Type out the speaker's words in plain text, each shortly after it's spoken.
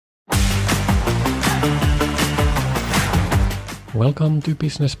Welcome to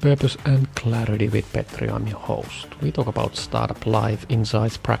Business Purpose and Clarity with Petri. I'm your host. We talk about startup life,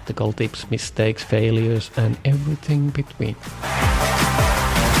 insights, practical tips, mistakes, failures, and everything between.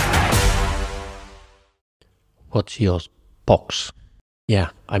 What's your box?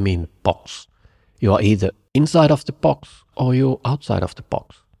 Yeah, I mean box. You are either inside of the box or you're outside of the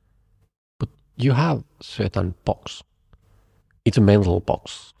box. But you have certain box. It's a mental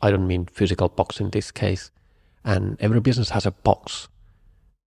box. I don't mean physical box in this case. And every business has a box.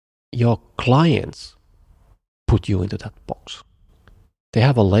 Your clients put you into that box. They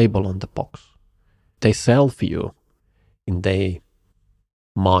have a label on the box. They sell for you in their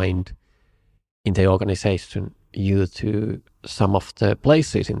mind, in their organization, you to some of the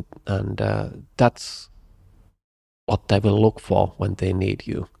places, and that's what they will look for when they need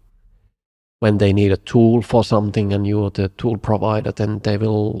you. When they need a tool for something and you're the tool provider, then they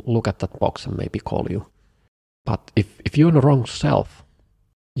will look at that box and maybe call you. But if you're in the wrong self,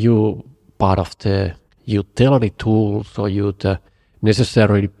 you're part of the utility tools, or you're the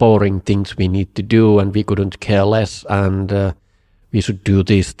necessarily boring things we need to do and we couldn't care less, and we should do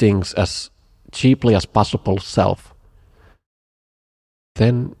these things as cheaply as possible self,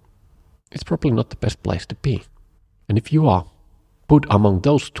 then it's probably not the best place to be. And if you are put among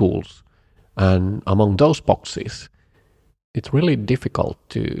those tools and among those boxes, it's really difficult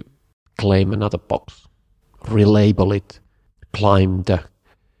to claim another box, relabel it, climb the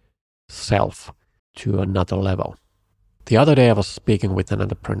self to another level. The other day I was speaking with an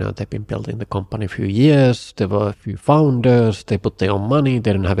entrepreneur. They've been building the company a few years. There were a few founders. They put their own money.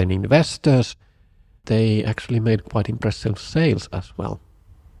 They didn't have any investors. They actually made quite impressive sales as well.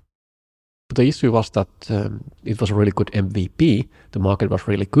 But the issue was that it was a really good MVP. The market was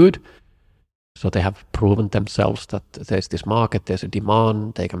really good. So they have proven themselves that there's this market, there's a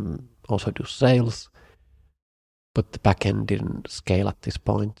demand. They can also do sales. But the back end didn't scale at this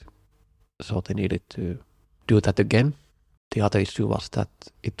point. So they needed to do that again. The other issue was that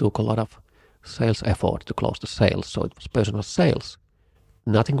it took a lot of sales effort to close the sales. So it was personal sales.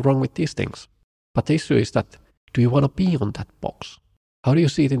 Nothing wrong with these things. But the issue is that, do you want to be on that box? How do you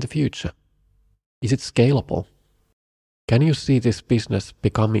see it in the future? Is it scalable? Can you see this business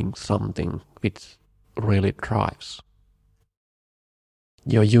becoming something which really drives?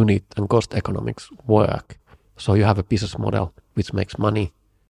 Your unit and cost economics work. So you have a business model which makes money,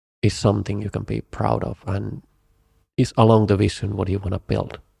 is something you can be proud of, and is along the vision what you want to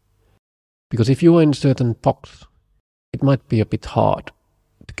build. Because if you are in a certain box, it might be a bit hard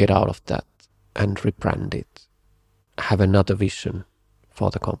to get out of that and rebrand it, have another vision for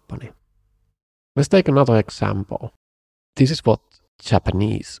the company. Let's take another example. This is what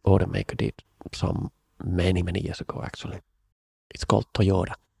Japanese automaker did some many years ago actually. It's called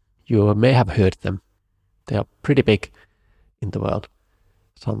Toyota. You may have heard them. They are pretty big in the world.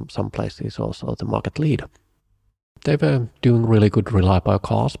 Some places also the market leader. They were doing really good reliable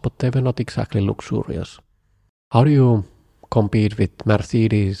cars, but they were not exactly luxurious. How do you compete with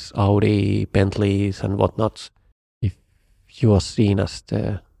Mercedes, Audi, Bentleys and whatnots if you are seen as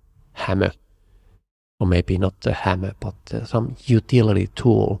the hammer? Or maybe not the hammer, but some utility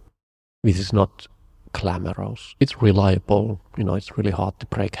tool which is not glamorous. It's reliable, it's really hard to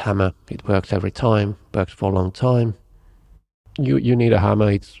break hammer. It works every time, works for a long time. You need a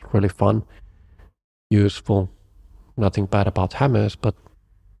hammer, it's really fun, useful. Nothing bad about hammers, but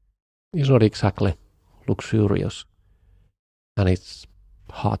it's not exactly luxurious. And it's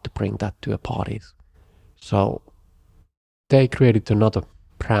hard to bring that to a parties. So they created another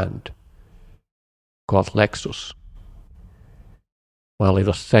brand called Lexus. Well, it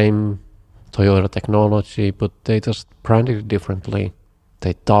was same Toyota technology, but they just branded it differently.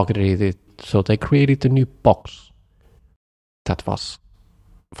 They targeted it, so they created a new box that was,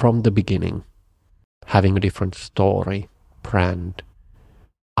 from the beginning, having a different story, brand,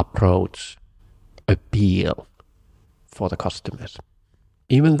 approach, appeal for the customers.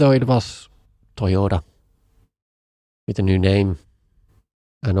 Even though it was Toyota with a new name,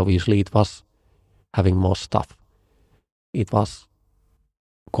 and obviously it was having more stuff, it was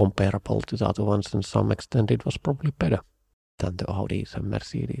comparable to the other ones, and to some extent it was probably better than the Audis and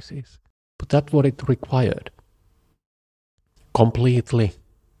Mercedeses. But that's what it required. Completely,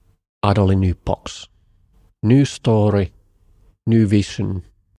 utterly new box. New story, new vision,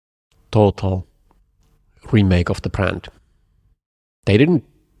 total remake of the brand. They didn't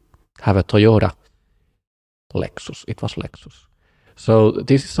have a Toyota Lexus, it was Lexus. So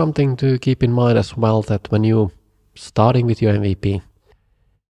this is something to keep in mind as well, that when you're starting with your MVP,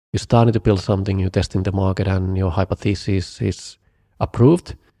 you're starting to build something, you're testing the market, and your hypothesis is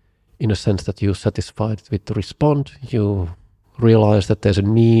approved in a sense that you're satisfied with the response, you realize that there's a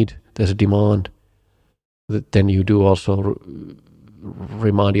need, there's a demand, then you do also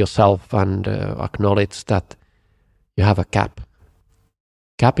remind yourself and acknowledge that you have a gap.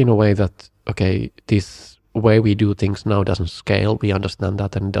 Gap in a way that, okay, this way we do things now doesn't scale. We understand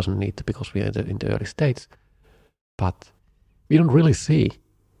that, and it doesn't need to because we are in the early states. But we don't really see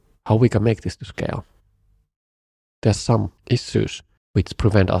how we can make this to scale. There's some issues which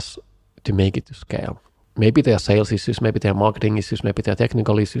prevent us to make it to scale. Maybe they are sales issues, maybe they are marketing issues, maybe they are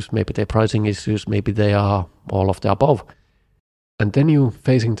technical issues, maybe they are pricing issues, maybe they are all of the above. And then you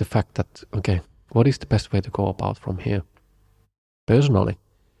facing the fact that, okay, what is the best way to go about from here? Personally,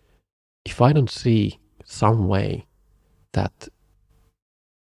 if I don't see some way that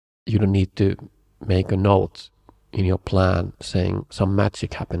you don't need to make a note in your plan saying some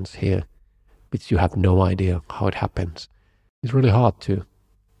magic happens here, which you have no idea how it happens, it's really hard to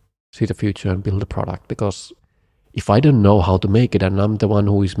see the future and build a product, because if I don't know how to make it and I'm the one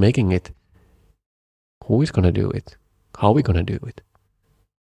who is making it, who is going to do it? How are we going to do it?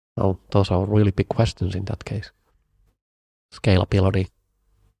 Well, those are really big questions in that case. Scalability,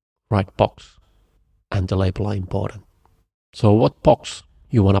 right box, and the label are important. So what box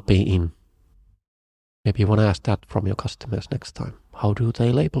you want to be in? Maybe you want to ask that from your customers next time. How do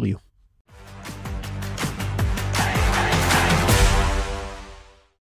they label you?